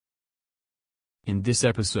In this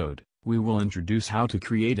episode, we will introduce how to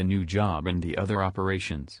create a new job and the other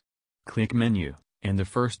operations. Click Menu, and the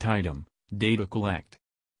first item, Data Collect.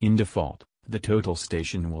 In default, the total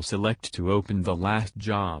station will select to open the last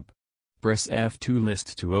job. Press F2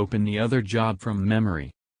 list to open the other job from memory.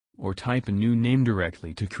 Or type a new name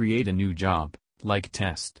directly to create a new job, like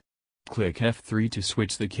test. Click F3 to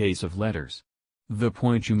switch the case of letters. The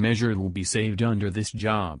point you measured will be saved under this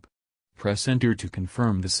job. Press Enter to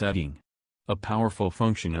confirm the setting. A powerful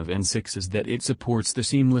function of N6 is that it supports the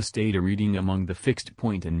seamless data reading among the fixed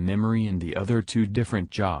point in memory and the other two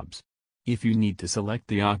different jobs. If you need to select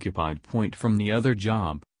the occupied point from the other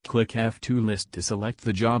job, click F2 list to select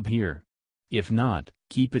the job here. If not,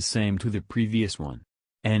 keep it same to the previous one.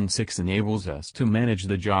 N6 enables us to manage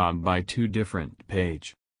the job by two different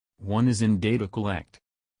pages. One is in Data Collect.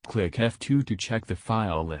 Click F2 to check the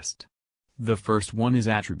file list. The first one is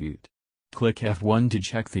Attribute. Click F1 to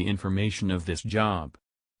check the information of this job.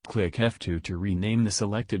 Click F2 to rename the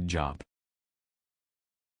selected job.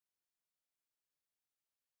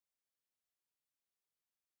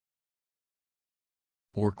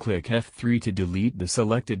 Or click F3 to delete the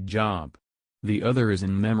selected job. The other is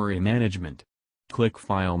in Memory Management. Click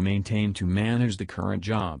File Maintain to manage the current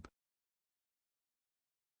job.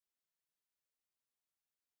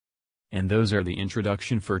 And those are the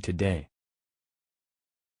introduction for today.